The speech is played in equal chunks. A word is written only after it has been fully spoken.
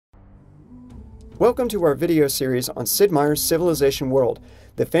Welcome to our video series on Sid Meier's Civilization World,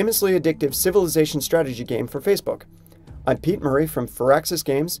 the famously addictive civilization strategy game for Facebook. I'm Pete Murray from Firaxis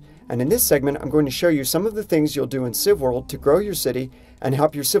Games, and in this segment I'm going to show you some of the things you'll do in CivWorld to grow your city and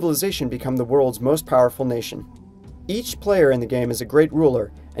help your civilization become the world's most powerful nation. Each player in the game is a great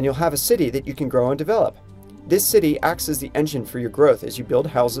ruler, and you'll have a city that you can grow and develop. This city acts as the engine for your growth as you build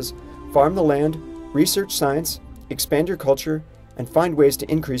houses, farm the land, research science, expand your culture, and find ways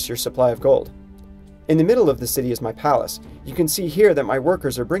to increase your supply of gold. In the middle of the city is my palace. You can see here that my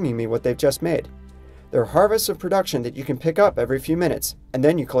workers are bringing me what they've just made. They're harvests of production that you can pick up every few minutes, and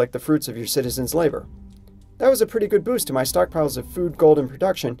then you collect the fruits of your citizens' labor. That was a pretty good boost to my stockpiles of food, gold, and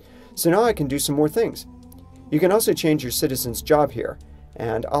production, so now I can do some more things. You can also change your citizens' job here,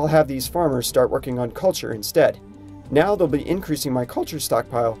 and I'll have these farmers start working on culture instead. Now they'll be increasing my culture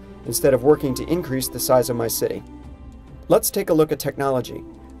stockpile instead of working to increase the size of my city. Let's take a look at technology.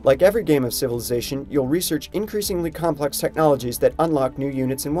 Like every game of civilization, you'll research increasingly complex technologies that unlock new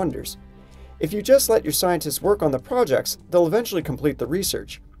units and wonders. If you just let your scientists work on the projects, they'll eventually complete the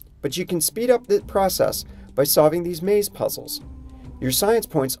research. But you can speed up the process by solving these maze puzzles. Your science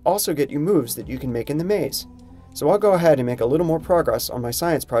points also get you moves that you can make in the maze. So I'll go ahead and make a little more progress on my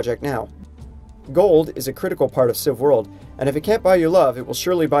science project now. Gold is a critical part of CivWorld, and if it can't buy you love, it will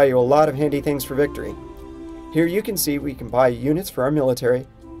surely buy you a lot of handy things for victory. Here you can see we can buy units for our military,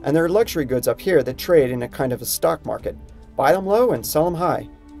 and there are luxury goods up here that trade in a kind of a stock market. Buy them low and sell them high.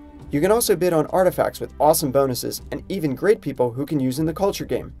 You can also bid on artifacts with awesome bonuses and even great people who can use in the culture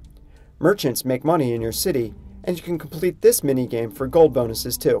game. Merchants make money in your city, and you can complete this mini game for gold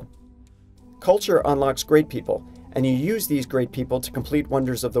bonuses too. Culture unlocks great people, and you use these great people to complete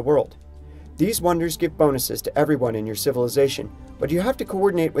wonders of the world. These wonders give bonuses to everyone in your civilization, but you have to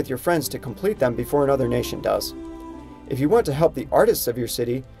coordinate with your friends to complete them before another nation does. If you want to help the artists of your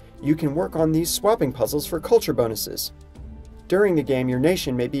city, you can work on these swapping puzzles for culture bonuses. During the game, your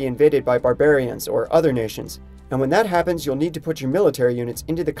nation may be invaded by barbarians or other nations, and when that happens, you'll need to put your military units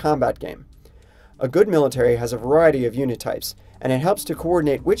into the combat game. A good military has a variety of unit types, and it helps to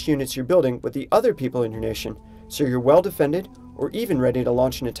coordinate which units you're building with the other people in your nation, so you're well defended or even ready to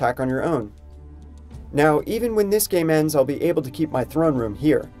launch an attack on your own. Now, even when this game ends, I'll be able to keep my throne room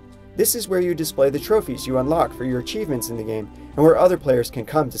here. This is where you display the trophies you unlock for your achievements in the game, and where other players can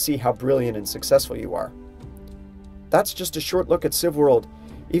come to see how brilliant and successful you are. That's just a short look at CivWorld.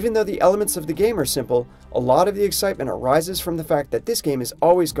 Even though the elements of the game are simple, a lot of the excitement arises from the fact that this game is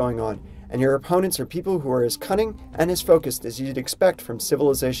always going on, and your opponents are people who are as cunning and as focused as you'd expect from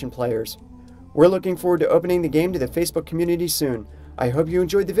Civilization players. We're looking forward to opening the game to the Facebook community soon. I hope you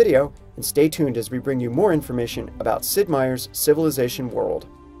enjoyed the video, and stay tuned as we bring you more information about Sid Meier's Civilization World.